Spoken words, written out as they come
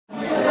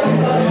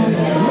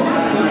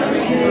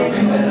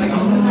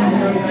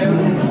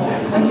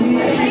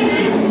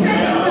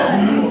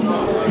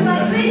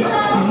Please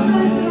ask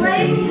those who are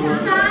able to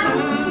stand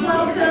to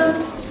welcome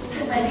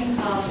the wedding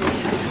party.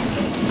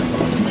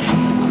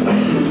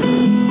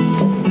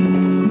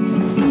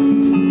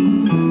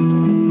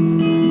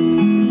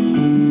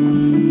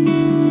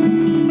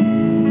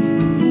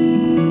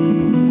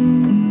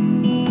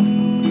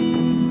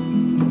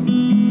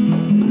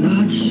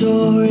 Not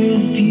sure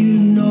if you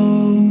know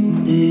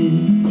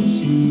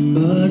this,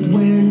 but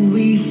when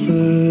we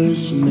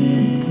first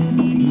met,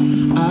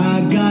 I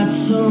got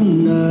so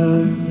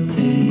nervous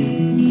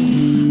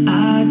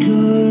I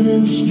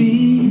couldn't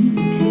speak.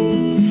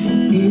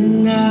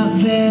 In that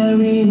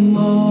very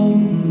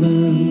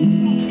moment,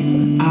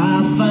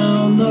 I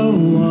found the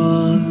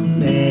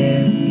one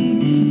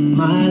and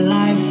my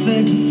life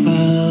had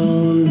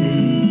found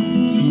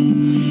its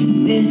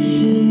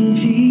missing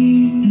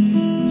piece.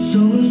 So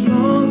as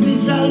long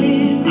as I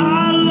live,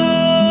 I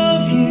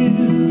love you,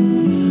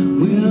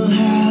 will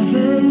have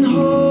and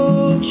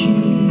hold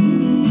you.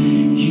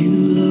 You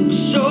look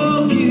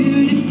so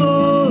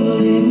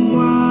beautiful in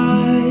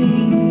white,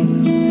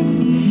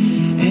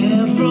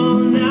 and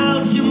from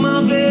now to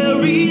my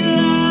very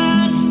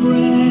last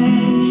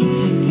breath,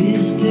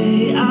 this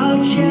day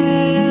I'll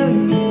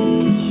cherish.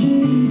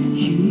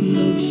 You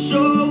look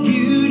so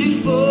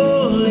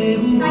beautiful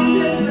in white. Thank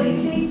you, everybody.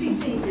 Please be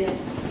seated.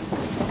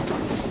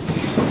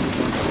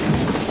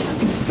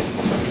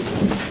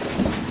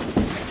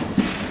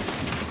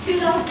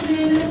 Good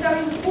afternoon and a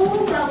very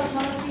warm welcome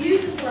on a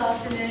beautiful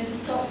afternoon to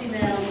Sopley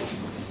Mill,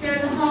 here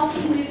in the heart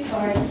of the New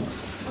Forest,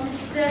 on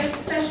this very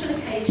special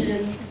occasion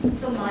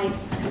for Mike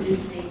and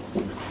Lucy.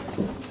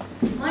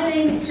 My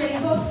name is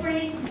Jane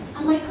Godfrey,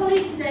 and my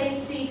colleague today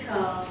is Dee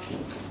Carr,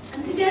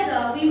 and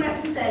together we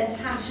represent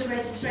Hampshire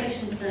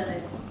Registration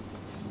Service.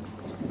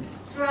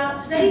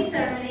 Throughout today's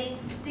ceremony,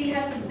 Dee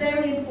has the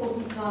very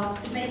important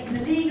task of making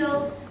the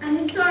legal and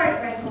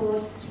historic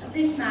record of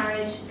this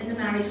marriage in the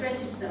marriage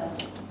register,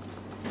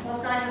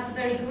 whilst I have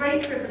the very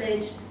great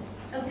privilege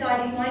of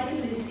guiding Mike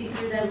and Lucy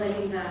through their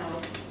wedding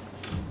vows.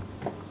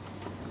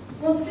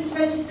 Once this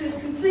register is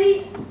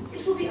complete,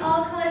 it will be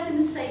archived in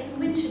the safe in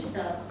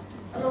Winchester,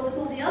 along with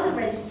all the other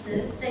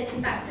registers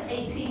dating back to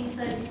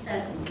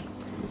 1837.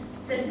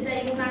 So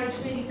today your marriage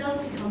really does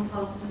become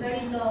part of a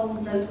very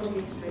long local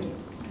history.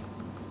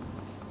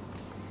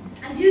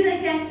 And you,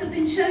 their guests, have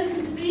been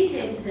chosen to be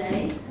here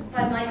today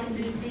by Mike and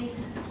Lucy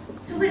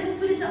to witness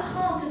what is at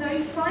heart a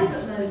very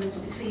private moment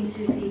between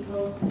two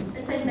people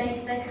as they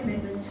make their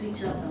commitment to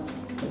each other.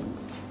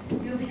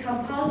 You will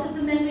become part of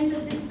the memories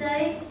of this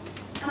day,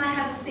 and I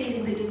have a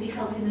feeling that you'll be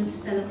helping them to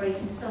celebrate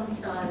in some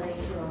style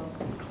later on.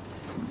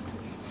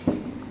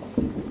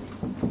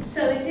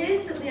 So it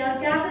is that we are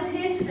gathered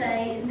here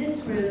today in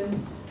this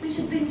room, which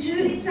has been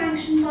duly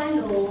sanctioned by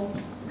law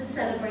for the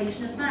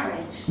celebration of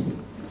marriage.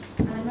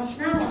 And I must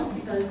now ask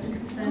you both to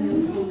confirm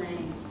your full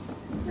names.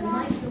 So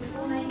Mike, your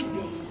full name,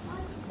 please.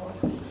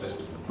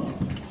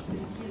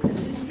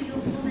 Lucy, your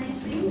full name,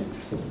 please.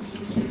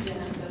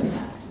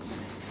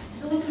 It's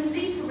always a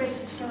relief for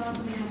registrars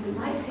when we have the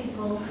right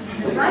people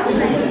in the right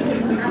place at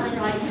the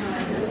right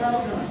time, so well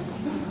done.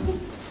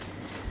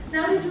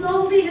 Now, it has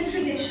long been a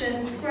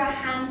tradition for a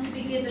hand to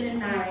be given in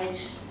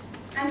marriage,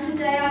 and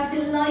today I'm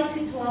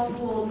delighted to ask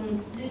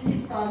Gordon,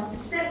 Lucy's father, to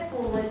step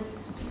forward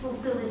to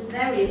fulfil this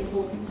very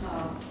important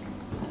task.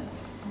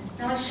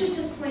 Now, I should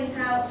just point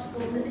out,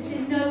 Gordon, that this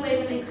in no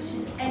way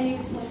relinquishes any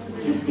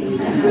responsibility.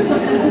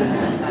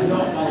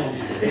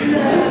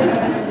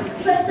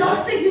 But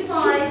does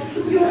signify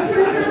your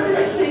approval of the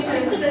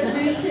decision that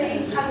Lucy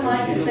and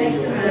Mike have made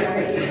to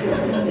marry.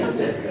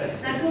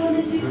 Now, Gordon,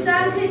 as you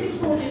stand here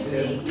before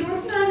Lucy, you're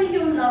affirming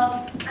your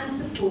love and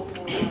support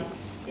for her.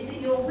 Is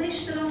it your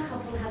wish that our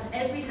couple have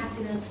every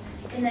happiness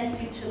in their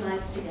future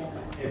lives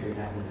together? Every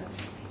happiness.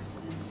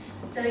 Excellent.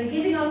 So in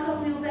giving our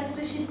couple your best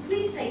wishes,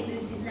 please take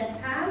Lucy's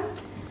left hand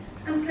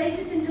and place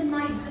it into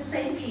Mike's for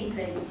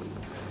safekeeping.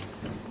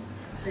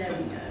 There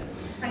we go.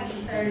 Thank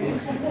you very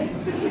much.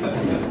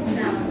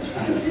 Now,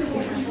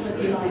 all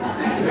of you like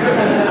that.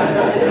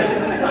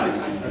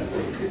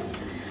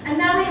 And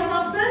now we have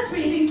our first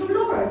reading from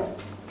Lauren.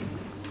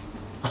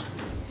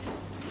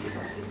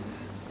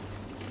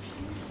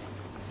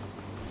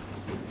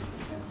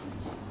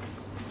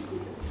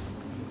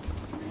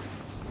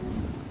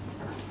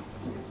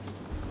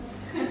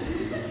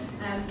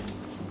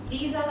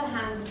 These are the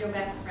hands of your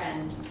best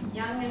friend,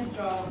 young and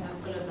strong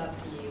and full of love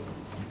for you,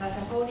 that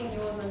are holding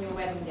yours on your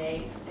wedding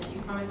day as you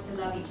promise to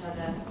love each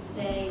other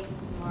today,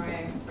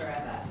 tomorrow,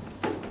 forever.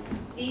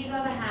 These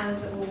are the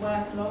hands that will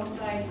work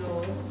alongside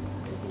yours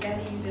as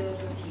together you build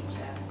your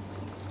future.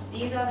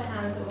 These are the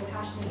hands that will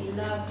passionately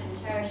love and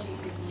cherish you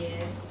through the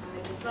years, and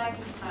with the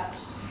slightest touch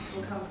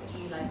will comfort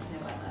you like no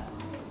other.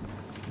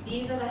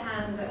 These are the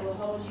hands that will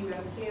hold you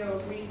when fear or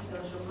grief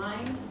fills your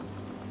mind.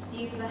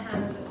 These are the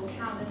hands that will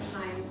countless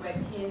times wipe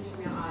tears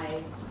from your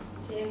eyes,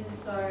 tears of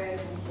sorrow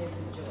and tears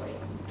of joy.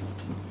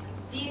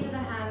 These are the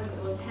hands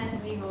that will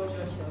tenderly hold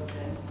your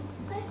children.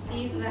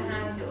 These are the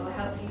hands that will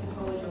help you to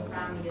hold your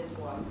family as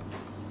one.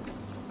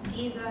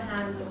 These are the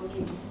hands that will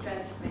give you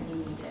strength when you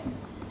need it.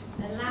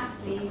 And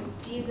lastly,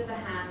 these are the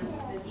hands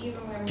that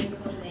even when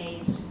wrinkled in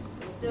age,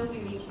 will still be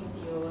reaching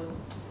for yours,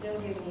 still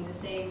giving you the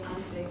same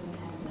unspoken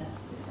tenderness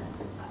with just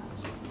a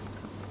touch.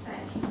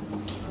 Thank you.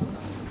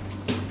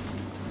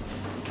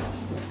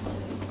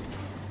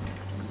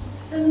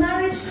 So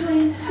marriage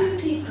joins two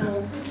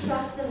people who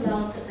trust the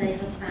love that they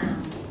have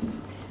found.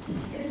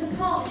 It is a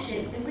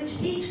partnership in which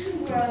each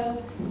can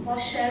grow while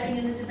sharing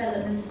in the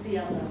development of the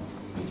other.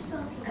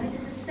 And it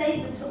is a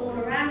statement to all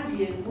around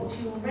you what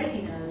you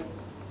already know,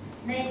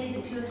 namely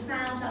that you have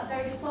found that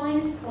very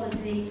finest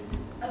quality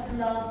of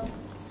love,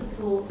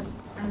 support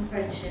and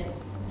friendship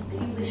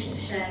that you wish to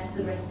share for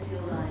the rest of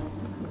your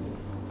lives.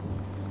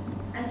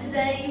 And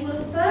today you will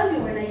affirm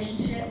your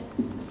relationship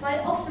by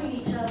offering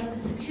each other the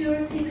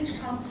security which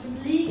comes from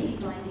legally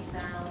binding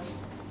vows,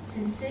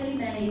 sincerely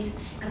made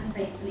and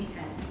faithfully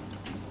kept.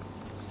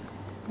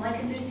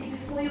 Mike and Lucy,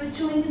 before you are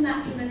joined in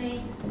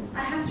matrimony,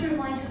 I have to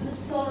remind you of the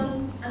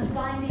solemn and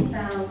binding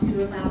vows you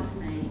are about to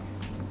make.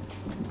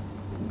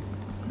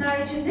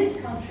 Marriage in this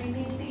country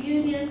means the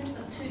union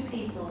of two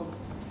people,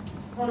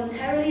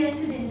 voluntarily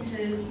entered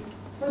into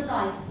for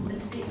life but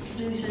to the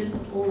exclusion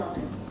of all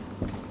others.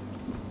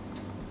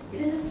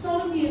 It is a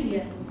solemn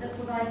union that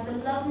provides the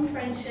love and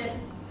friendship,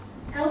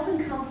 help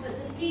and comfort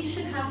that each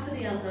should have for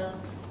the other,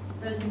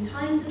 both in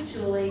times of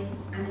joy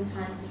and in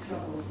times of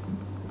trouble.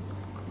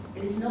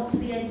 It is not to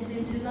be entered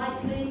into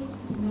lightly,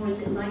 nor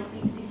is it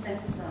likely to be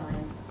set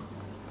aside.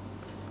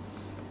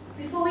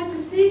 Before we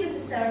proceed with the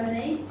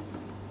ceremony,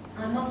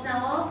 I must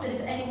now ask that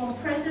if anyone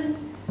present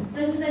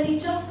knows of any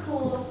just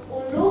cause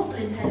or lawful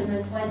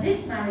impediment why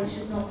this marriage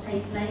should not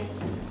take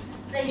place,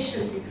 they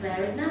should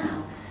declare it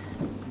now.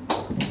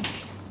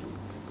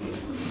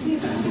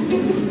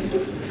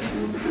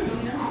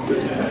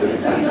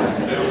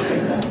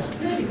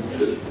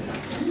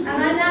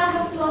 And I now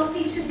have to ask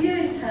each of you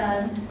in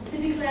turn to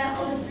declare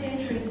honestly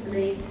and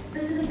truthfully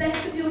that to the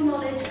best of your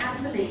knowledge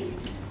and belief,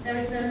 there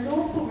is no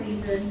lawful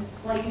reason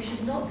why you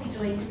should not be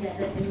joined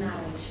together in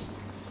marriage.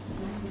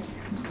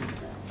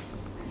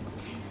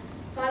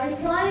 By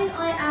replying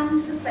I am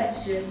to the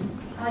question,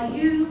 are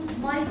you,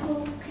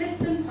 Michael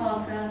Clifton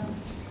Parker,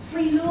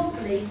 free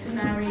lawfully to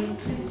marry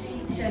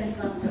Lucy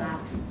Jennifer Black?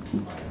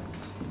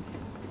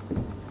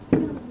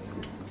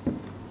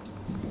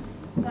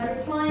 By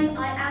replying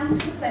I am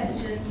to the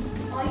question,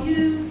 are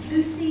you,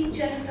 Lucy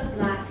Jennifer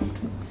Black,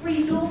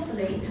 free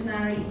lawfully to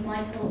marry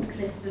Michael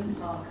Clifton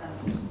Parker?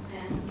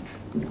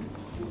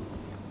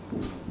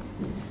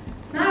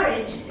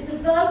 Marriage is a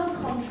verbal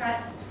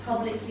contract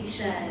publicly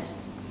shared.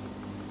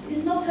 It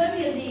is not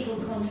only a legal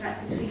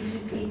contract between two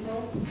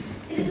people,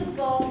 it is a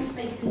bond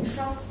based in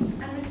trust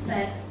and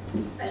respect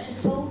that should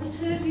hold the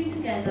two of you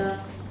together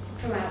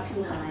throughout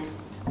your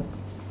lives.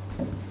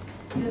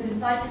 You have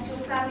invited your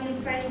family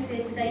and friends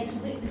here today to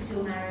witness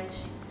your marriage,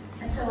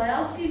 and so I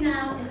ask you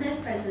now in their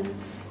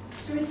presence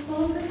to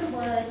respond with the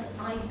words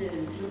I do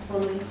to the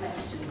following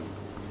question.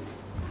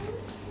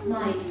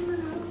 Mike,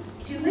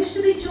 do you wish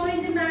to be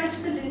joined in marriage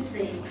to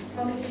Lucy,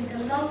 promising to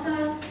love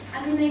her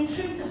and remain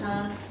true to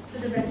her for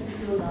the rest of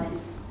your life?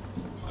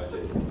 I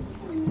do.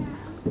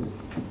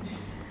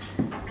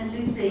 And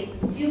Lucy,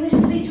 do you wish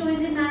to be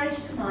joined in marriage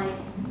to Mike,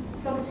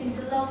 promising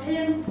to love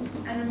him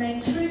and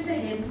remain true to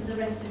him for the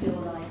rest of your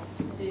life?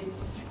 I do.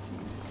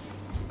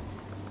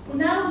 Well,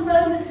 now the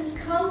moment has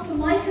come for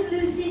Mike and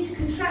Lucy to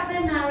contract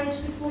their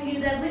marriage before you,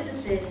 their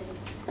witnesses.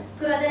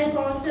 Could I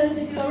therefore ask those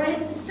of you who are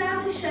able to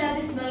stand to share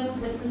this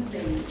moment with them,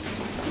 please?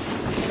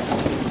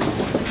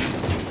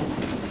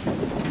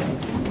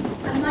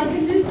 And Mike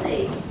and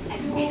Lucy,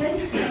 you're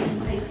already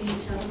turning facing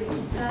each other, which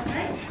is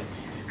perfect,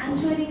 and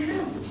joining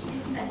hands, which is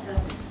even better.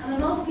 And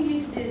I'm asking you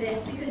to do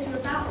this because you're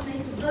about to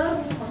make a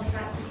verbal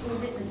contract before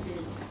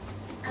witnesses,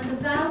 and the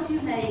vows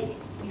you make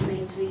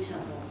to each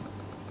other.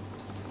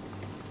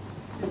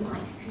 So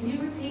Mike, can you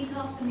repeat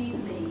after me,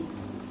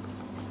 please?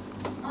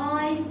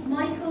 I,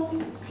 Michael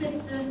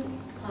Clifton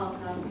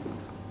Parker,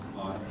 I,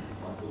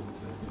 Michael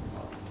Clifton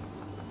Parker,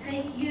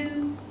 take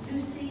you,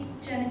 Lucy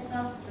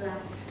Jennifer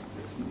Black,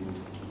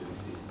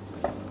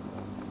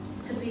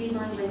 to be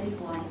my wedded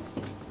wife.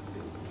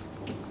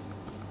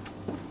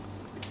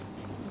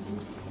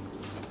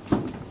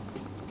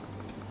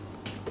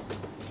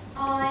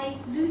 I,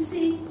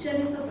 Lucy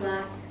Jennifer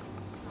Black,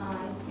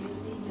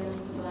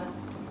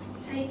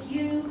 take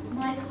you,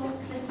 Michael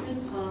Clifton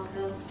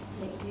Parker,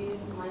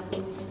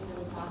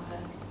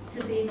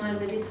 to be my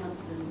wedded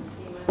husband.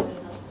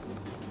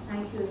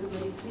 Thank you,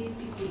 everybody. Please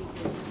be seated.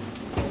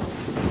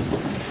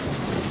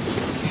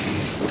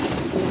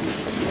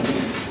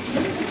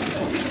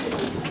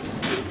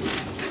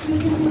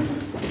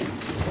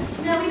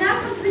 Now we now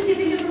come to the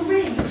giving of a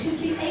ring, which is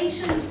the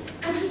ancient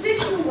and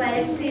traditional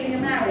way of sealing a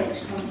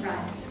marriage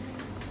contract.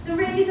 The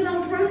ring is an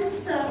unbroken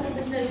circle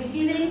with no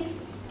beginning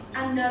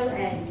and no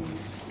end.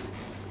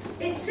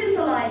 It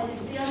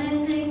symbolises the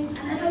unending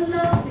and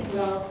everlasting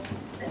love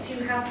that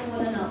you have for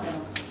one another,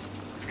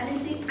 and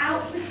is the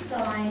outward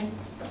sign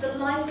of the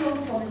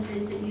lifelong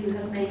promises that you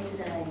have made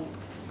today.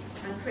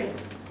 And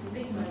Chris,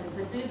 big moments.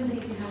 I do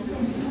believe you have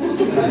them.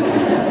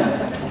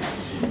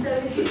 So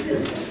if you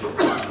could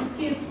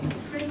give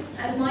Chris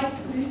and Mike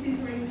Lucy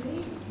the ring,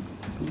 please.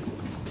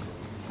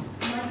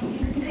 Mike, if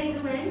you could take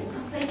the ring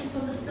and place it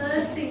on the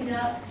third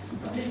finger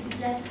of Lucy's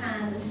left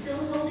hand, and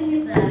still holding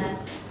it there,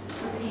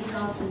 repeat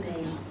after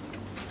me.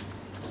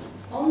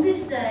 On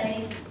this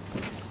day,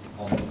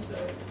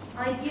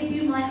 I give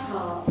you my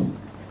heart,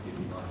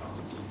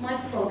 my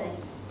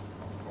promise,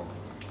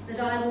 that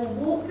I will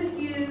walk with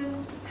you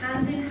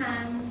hand in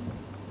hand,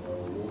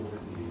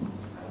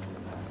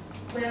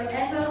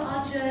 wherever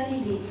our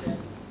journey leads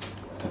us,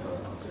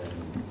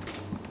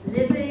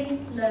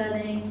 living,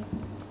 learning,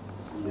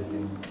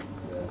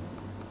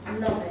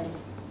 loving,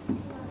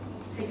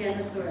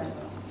 together forever.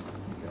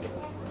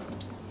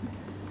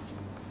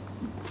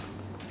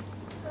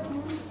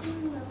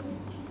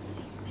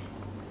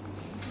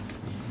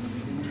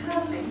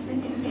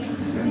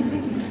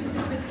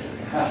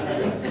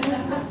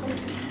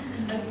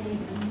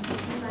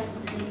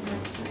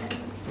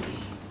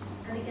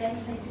 And again,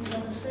 placing it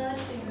on the third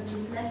finger of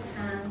his left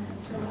hand and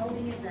still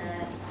holding it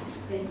there,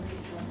 then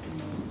repeat after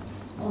me.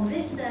 On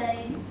this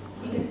day,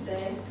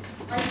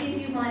 I give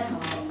you my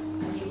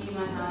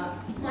heart,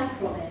 my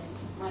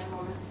promise,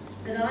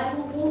 that I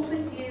will walk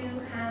with you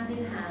hand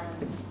in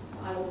hand,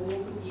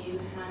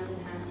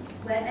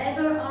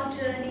 wherever our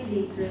journey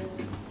leads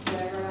us,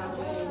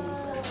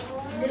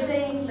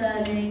 living,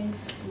 learning,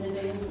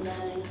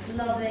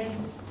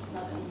 loving,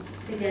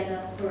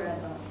 together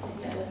forever.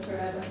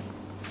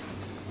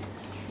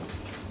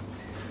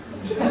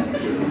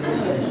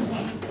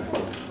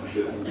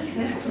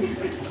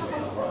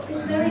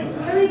 It's a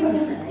very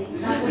warm day.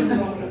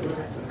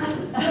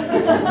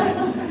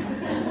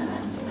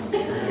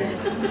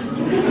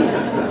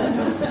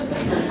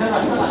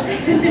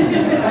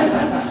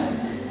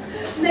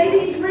 May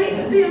these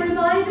rings be a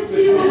reminder to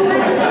you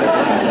already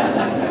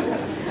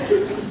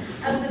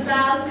of the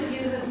vows that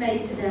you have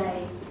made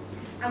today.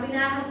 And we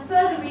now have a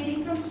further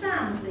reading from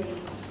Sam,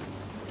 please.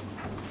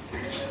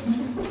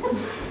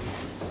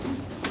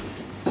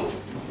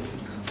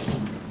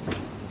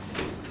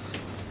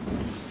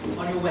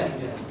 On your wedding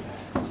day.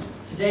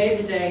 Today is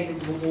a day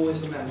that you will always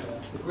remember,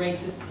 the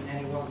greatest in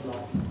anyone's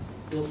life.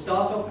 You'll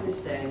start off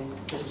this day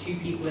as two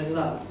people in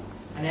love,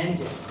 and end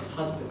it as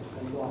husband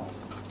and wife.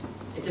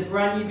 It's a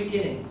brand new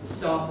beginning, the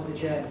start of the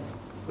journey,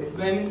 with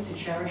moments to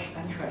cherish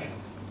and treasure.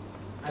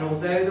 And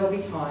although there'll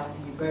be time for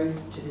you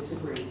both to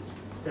disagree,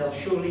 they'll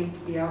surely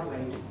be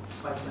outweighed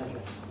by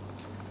pleasure.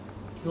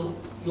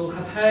 You'll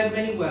have heard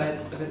many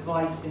words of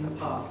advice in the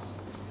past,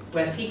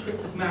 where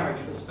secrets of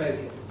marriage were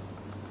spoken.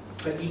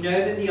 But you know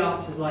that the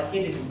answers lie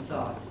hidden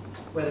inside,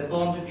 where the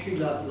bond of true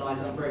love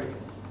lies unbroken.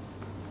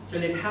 So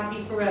live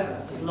happy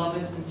forever as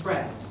lovers and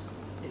friends.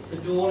 It's the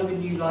dawn of a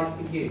new life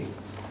for you.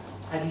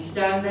 As you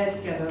stand there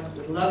together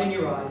with love in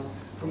your eyes,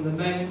 from the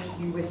moment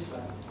you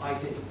whisper, I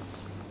do.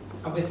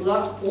 And with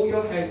luck, all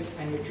your hopes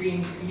and your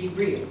dreams can be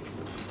real.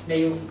 May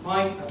your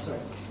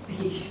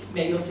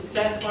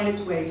success find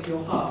its way to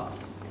your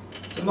hearts.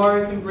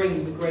 Tomorrow can bring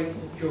you the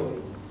greatest of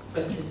joys,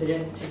 but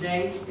today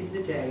is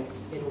the day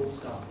it all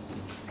starts.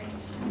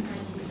 Excellent.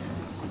 Thank you, Sam.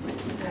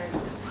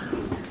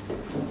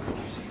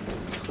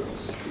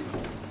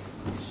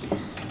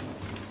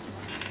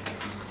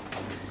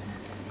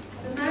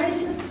 So marriage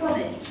is a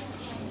promise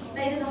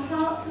made in the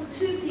hearts of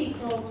two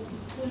people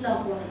who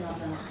love one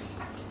another,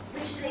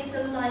 which takes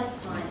a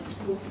lifetime to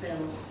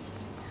fulfill.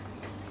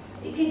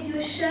 It gives you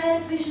a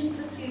shared vision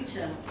for the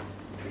future,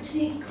 which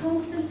needs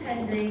constant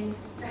tending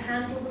to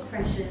handle the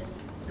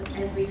pressures of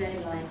everyday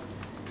life.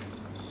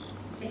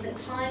 If at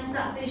times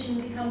that vision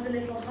becomes a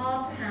little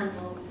hard to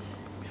handle,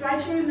 try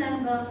to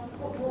remember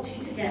what brought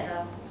you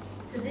together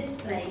to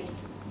this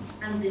place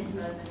and this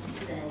moment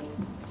today.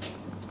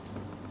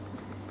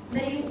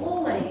 May you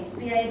always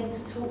be able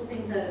to talk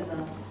things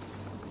over,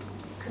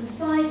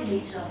 confide in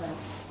each other,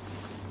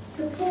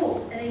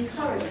 support and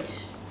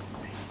encourage,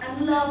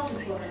 and love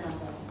with one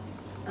another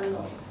a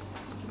lot.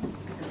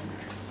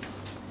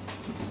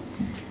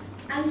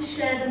 And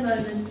share the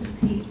moments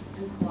of peace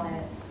and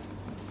quiet.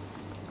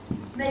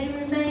 May you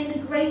remain the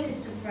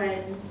greatest of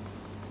friends,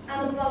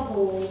 and above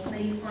all,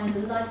 may you find a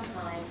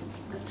lifetime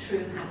of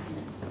true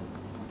happiness.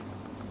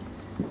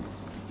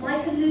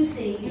 Mike and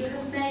Lucy, you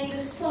have made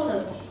a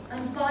solemn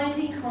and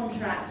binding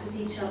contract with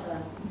each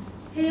other,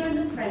 here in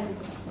the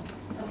presence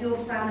of your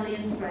family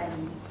and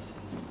friends.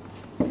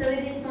 So it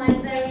is my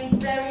very,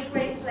 very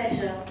great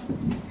pleasure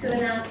to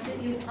announce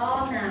that you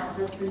are now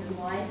husband and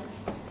wife,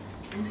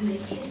 and you may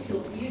kiss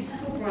your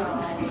beautiful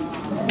bride.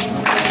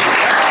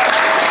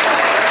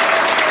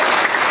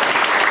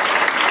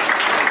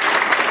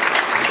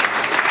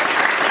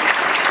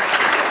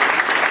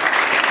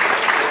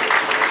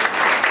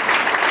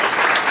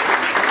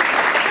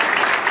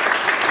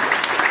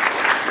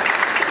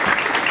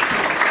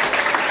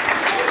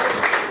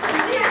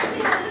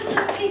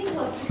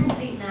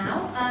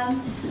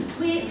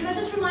 Can I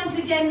just remind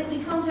you again again,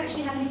 we can't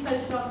actually have any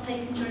photographs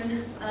taken during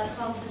this part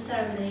of the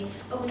ceremony,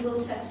 but we will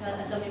set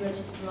a dummy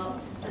register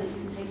up so that you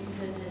can take some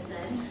photos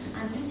then.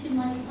 And Lucy and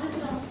Mike, if I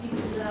could ask you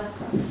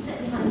to sit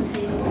behind the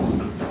table.